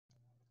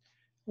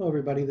Hello,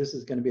 everybody. This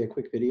is going to be a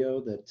quick video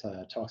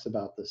that talks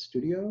about the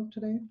studio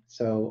today. It's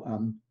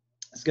going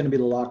to be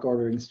the lock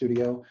ordering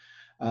studio.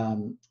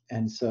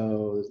 And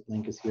so the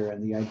link is here.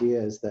 And the idea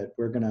is that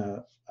we're going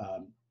to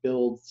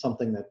build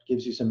something that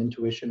gives you some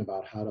intuition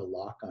about how to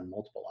lock on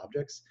multiple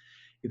objects.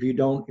 If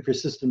your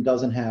system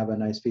doesn't have a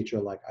nice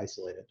feature like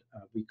isolated,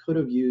 we could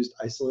have used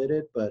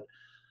isolated, but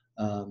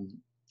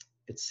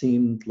it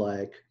seemed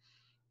like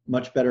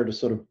much better to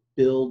sort of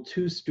build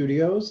two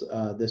studios,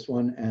 this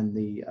one and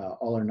the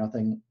all or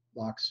nothing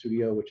lock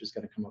studio, which is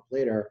going to come up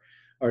later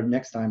or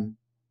next time.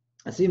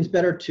 It seems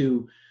better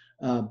to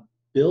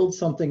build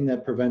something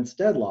that prevents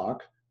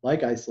deadlock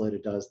like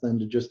isolated does than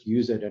to just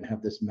use it and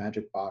have this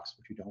magic box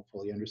which you don't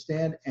fully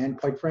understand. And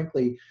quite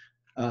frankly,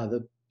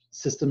 the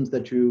systems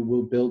that you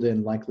will build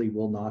in likely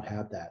will not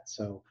have that.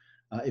 So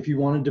if you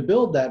wanted to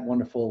build that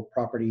wonderful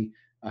property,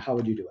 how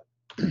would you do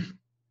it?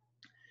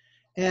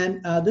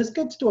 And this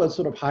gets to a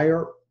sort of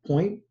higher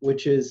point,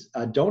 which is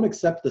don't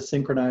accept the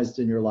synchronized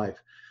in your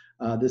life.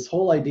 This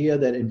whole idea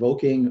that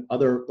invoking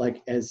other,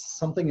 like as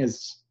something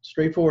as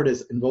straightforward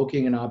as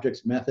invoking an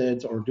object's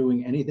methods or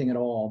doing anything at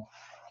all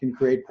can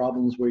create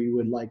problems where you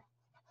would like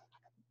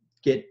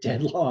get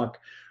deadlock,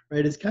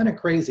 right? It's kind of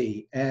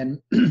crazy.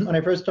 And when I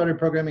first started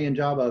programming in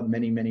Java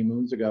many, many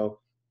moons ago,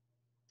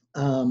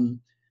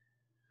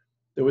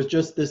 there was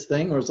just this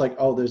thing where it's like,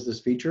 oh, there's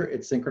this feature,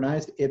 it's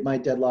synchronized, it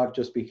might deadlock,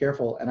 just be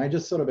careful. And I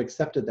just sort of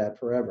accepted that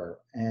forever.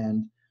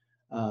 And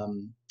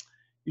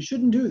you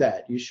shouldn't do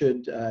that. You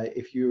should,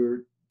 if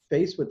you're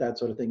faced with that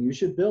sort of thing, you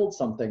should build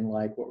something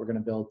like what we're going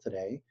to build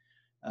today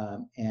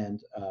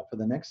and for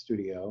the next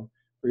studio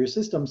for your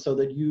system so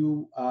that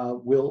you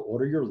will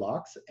order your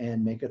locks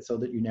and make it so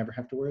that you never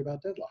have to worry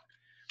about deadlock.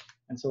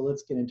 And so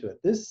let's get into it.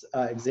 This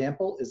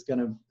example is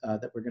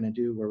that we're going to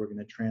do where we're going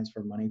to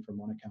transfer money from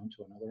one account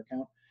to another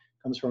account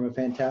comes from a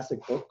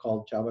fantastic book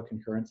called Java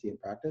Concurrency in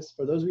Practice.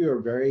 For those of you who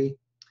are very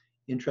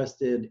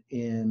interested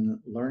in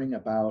learning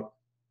about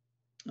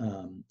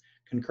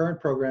concurrent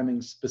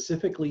programming,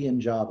 specifically in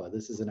Java,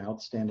 this is an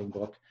outstanding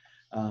book.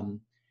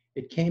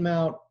 It came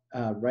out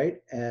right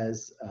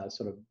as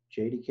sort of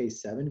JDK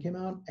 7 came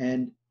out,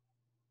 and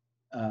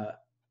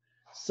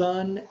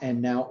Sun and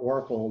now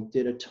Oracle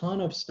did a ton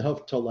of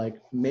stuff to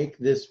like make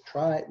this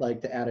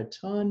to add a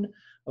ton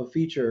of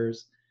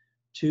features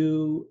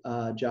to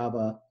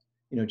Java,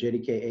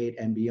 JDK 8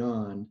 and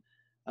beyond,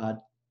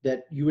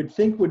 that you would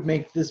think would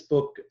make this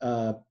book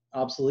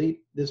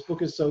obsolete. This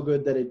book is so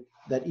good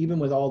that even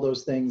with all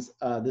those things,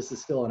 this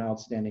is still an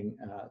outstanding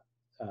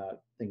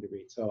thing to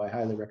read. So I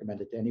highly recommend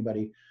it to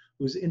anybody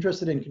who's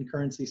interested in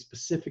concurrency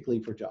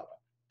specifically for Java.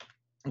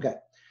 Okay,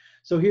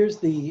 so here's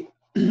the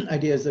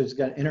idea: is there's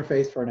got an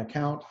interface for an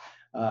account.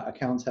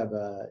 Accounts have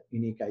a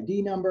unique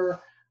ID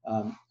number,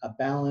 a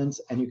balance,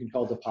 and you can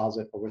call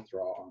deposit or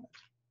withdraw on it.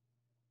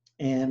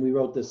 And we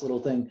wrote this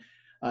little thing.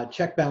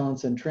 Check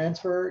balance and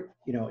transfer.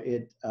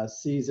 It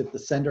sees if the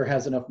sender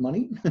has enough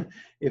money.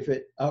 if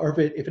it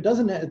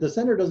doesn't, if the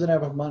sender doesn't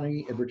have enough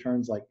money, it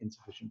returns like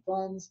insufficient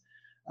funds.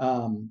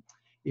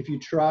 If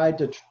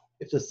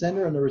the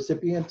sender and the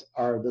recipient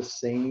are the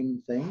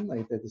same thing,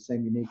 like they're the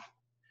same unique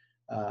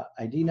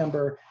ID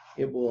number,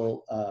 it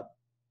will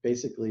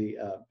basically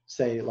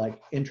say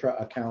like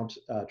intra-account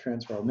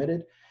transfer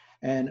omitted,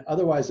 and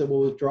otherwise it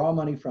will withdraw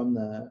money from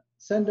the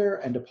sender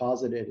and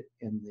deposit it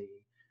in the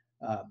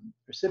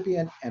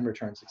recipient and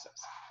return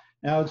success.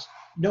 Now,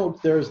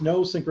 note there's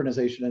no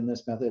synchronization in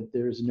this method.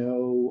 There's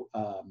no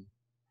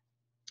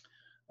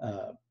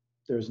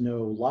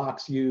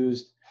locks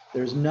used.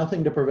 There's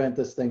nothing to prevent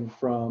this thing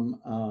from.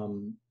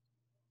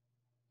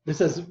 This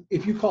says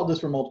if you called this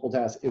for multiple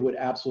tasks, it would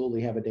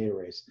absolutely have a data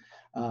race,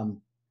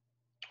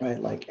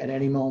 right? Like at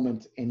any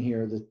moment in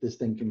here, this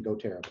thing can go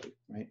terribly,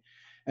 right?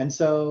 And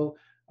so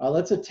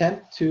let's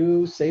attempt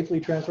to safely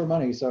transfer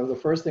money. So the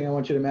first thing I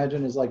want you to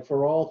imagine is like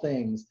for all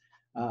things,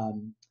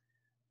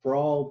 for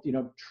all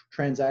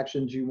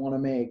transactions you want to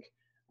make,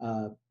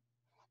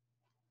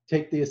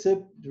 take the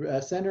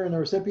sender and the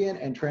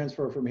recipient and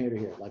transfer from here to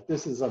here. Like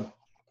this is a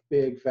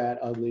big, fat,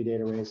 ugly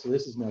data race, so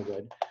this is no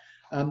good.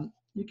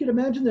 You can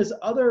imagine this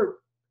other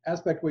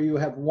aspect where you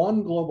have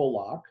one global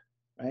lock,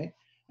 right?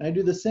 And I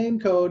do the same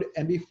code,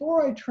 and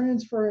before I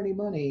transfer any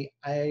money,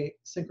 I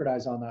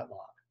synchronize on that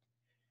lock.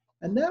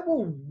 And that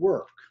will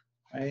work,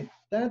 right?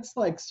 That's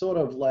like sort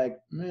of like,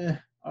 meh,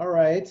 all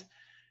right.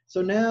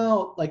 So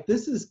now, like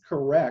this is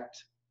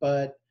correct,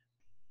 but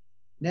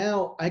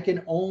now I've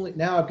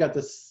got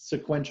this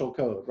sequential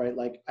code, right?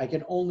 Like I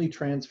can only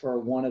transfer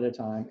one at a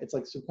time. It's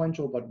like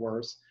sequential, but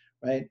worse,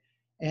 right?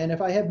 And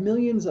if I have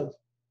millions of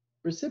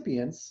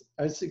recipients,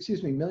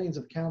 millions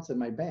of accounts in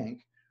my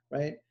bank,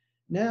 right?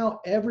 Now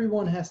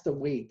everyone has to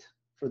wait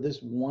for this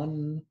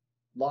one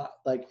lot,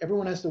 like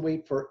everyone has to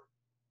wait for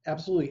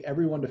absolutely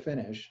everyone to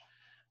finish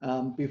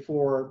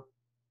before,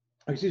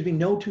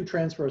 no two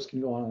transfers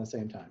can go on at the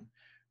same time,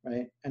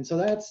 right? And so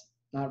that's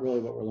not really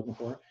what we're looking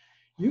for.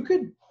 You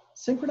could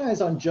synchronize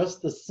on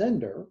just the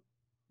sender,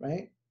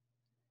 right?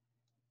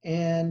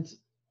 And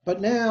But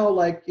now,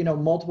 like, you know,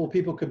 multiple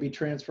people could be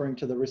transferring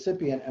to the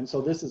recipient. And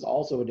so this is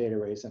also a data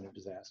erase and a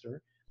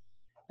disaster.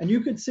 And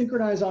you could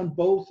synchronize on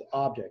both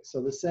objects.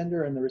 So the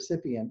sender and the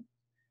recipient,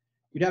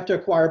 you'd have to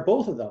acquire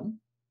both of them,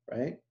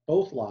 right?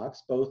 Both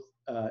locks, both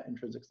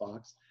intrinsic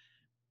locks,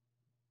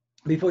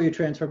 before you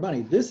transfer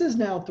money. This is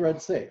now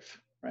thread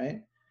safe,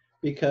 right?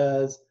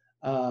 Because,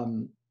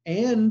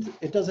 and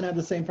it doesn't have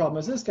the same problem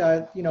as this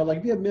guy. You know, like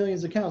if you have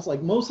millions of accounts,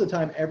 like most of the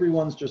time,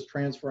 everyone's just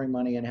transferring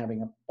money and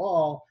having a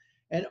ball.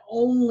 And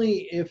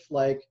only if,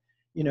 like,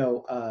 you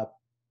know,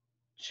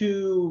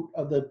 two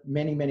of the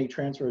many, many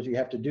transfers you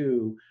have to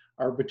do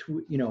are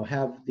between, you know,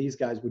 have these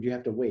guys, would you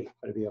have to wait,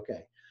 but it'd be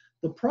okay.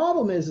 The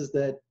problem is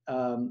that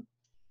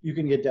you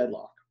can get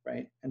deadlock,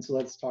 right? And so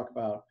let's talk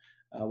about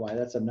why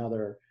that's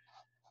another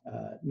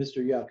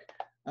Mr. Yuck.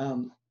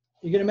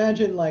 You can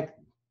imagine, like,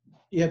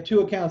 you have two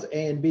accounts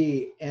A and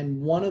B, and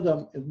one of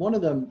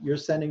them you're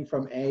sending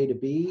from A to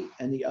B,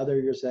 and the other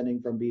you're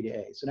sending from B to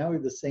A. So now we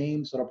have the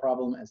same sort of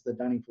problem as the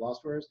Dunning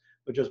philosophers,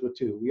 but just with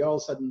two. We all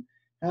of a sudden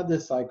have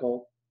this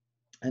cycle,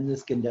 and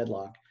this can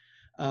deadlock.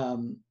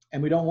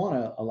 And we don't want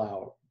to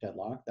allow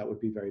deadlock. That would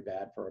be very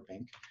bad for a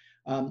bank.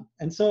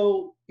 And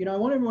so, you know, I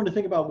want everyone to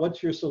think about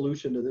what's your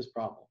solution to this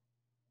problem.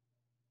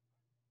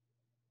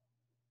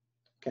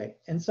 Okay,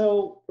 and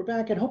so we're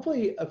back, and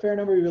hopefully a fair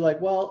number of you are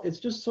like, well, it's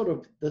just sort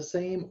of the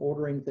same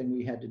ordering thing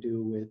we had to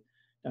do with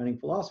Dunning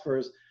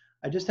philosophers.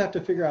 I just have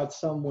to figure out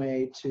some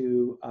way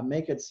to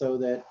make it so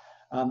that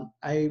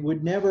I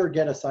would never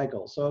get a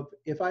cycle. So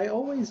if I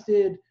always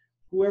did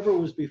whoever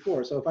was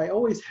before, so if I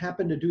always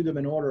happened to do them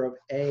in order of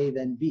A,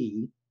 then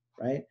B,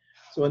 right?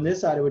 So on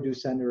this side, I would do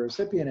sender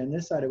recipient, and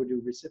this side, I would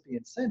do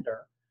recipient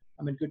sender.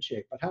 I'm in good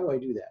shape, but how do I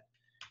do that?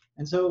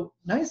 And so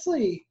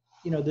nicely,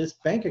 you know, this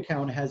bank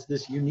account has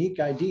this unique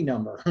ID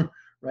number,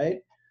 right?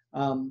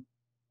 And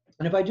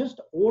if I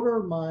just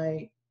order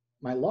my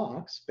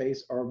locks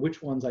based, or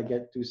which ones I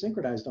get to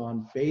synchronized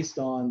on based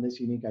on this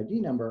unique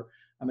ID number,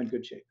 I'm in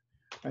good shape,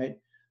 right?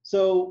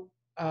 So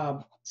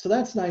so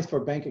that's nice for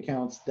bank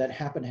accounts that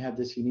happen to have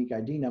this unique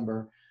ID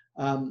number.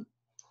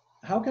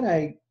 How can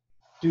I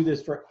do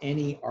this for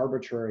any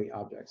arbitrary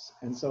objects?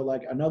 And so,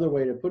 like, another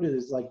way to put it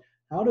is, like,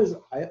 how does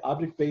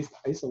object-based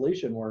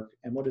isolation work,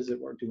 and what does it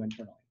do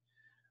internally?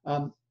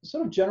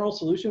 Sort of general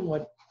solution,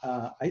 what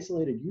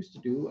Isolated used to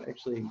do,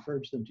 actually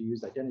encourage them to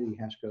use identity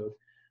hash code,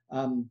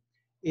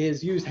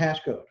 is use hash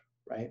code,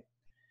 right?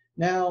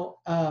 Now,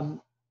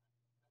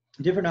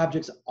 different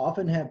objects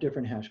often have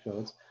different hash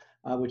codes,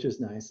 which is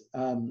nice.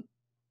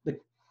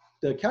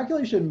 The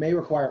calculation may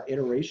require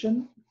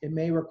iteration. It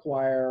may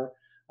require,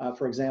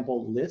 for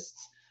example,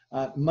 lists.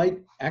 Might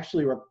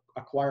actually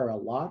acquire a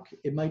lock.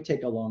 It might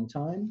take a long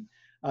time.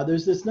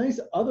 There's this nice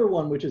other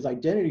one, which is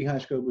identity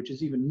hash code, which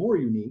is even more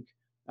unique.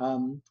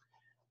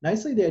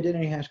 Nicely, the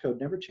identity hash code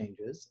never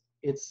changes.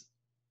 It's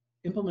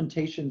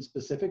implementation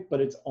specific,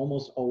 but it's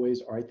almost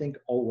always, or I think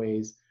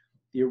always,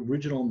 the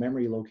original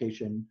memory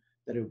location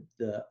that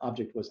the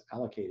object was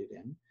allocated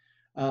in.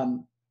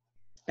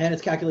 And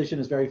its calculation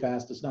is very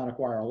fast, does not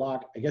acquire a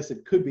lock. I guess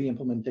it could be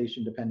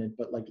implementation dependent,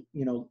 but, like,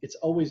 you know, it's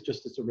always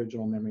just its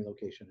original memory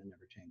location and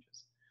never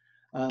changes.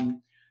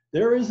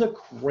 There is a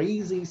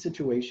crazy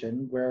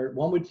situation where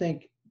one would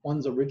think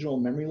one's original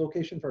memory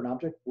location for an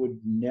object would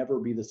never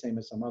be the same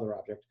as some other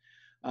object.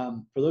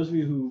 For those of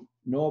you who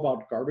know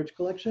about garbage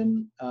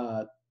collection,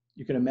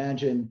 you can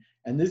imagine,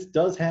 and this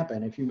does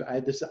happen, if you,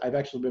 I've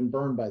actually been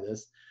burned by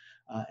this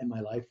in my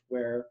life,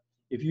 where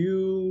if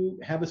you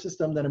have a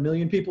system that 1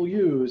 million people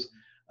use,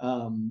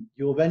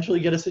 you'll eventually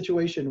get a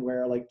situation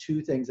where, like,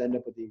 two things end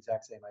up with the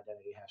exact same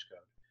identity hash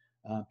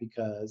code,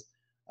 because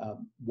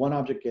one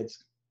object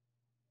gets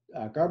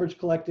garbage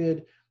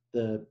collected,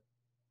 and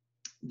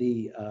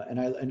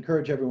I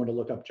encourage everyone to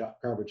look up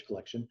garbage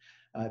collection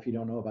if you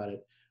don't know about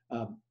it.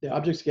 The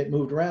objects get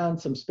moved around,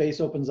 some space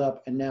opens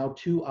up, and now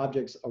two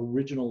objects'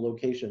 original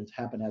locations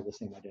happen to have the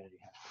same identity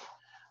hash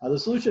code. The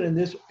solution in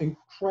this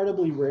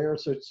incredibly rare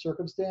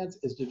circumstance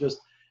is to just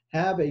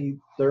have a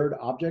third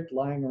object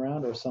lying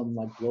around, or some,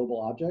 like,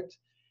 global object,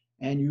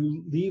 and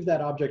you leave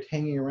that object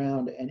hanging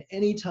around, and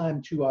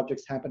anytime two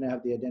objects happen to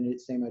have the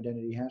same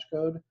identity hash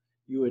code,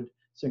 you would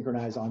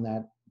synchronize on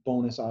that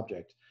bonus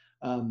object.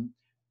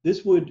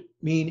 This would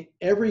mean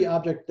every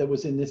object that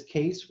was in this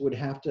case would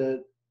have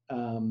to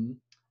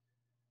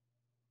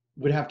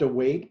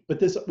wait, but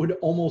this would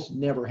almost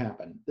never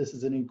happen. This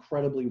is an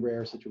incredibly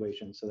rare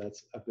situation, so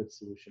that's a good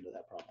solution to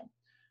that problem.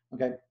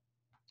 Okay,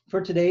 for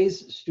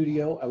today's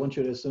studio, I want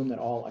you to assume that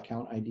all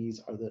account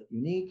IDs are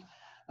unique.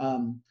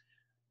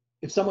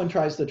 If someone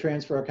tries to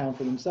transfer account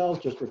for themselves,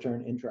 just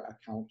return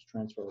intra-account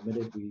transfer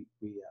omitted. We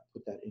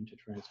put that into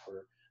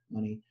transfer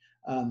money.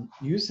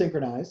 Use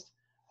synchronized,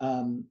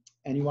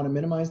 and you want to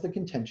minimize the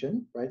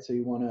contention, right? So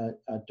you want to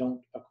don't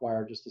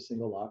acquire just a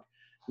single lock.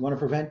 You want to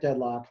prevent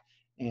deadlock,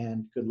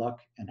 and good luck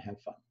and have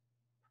fun.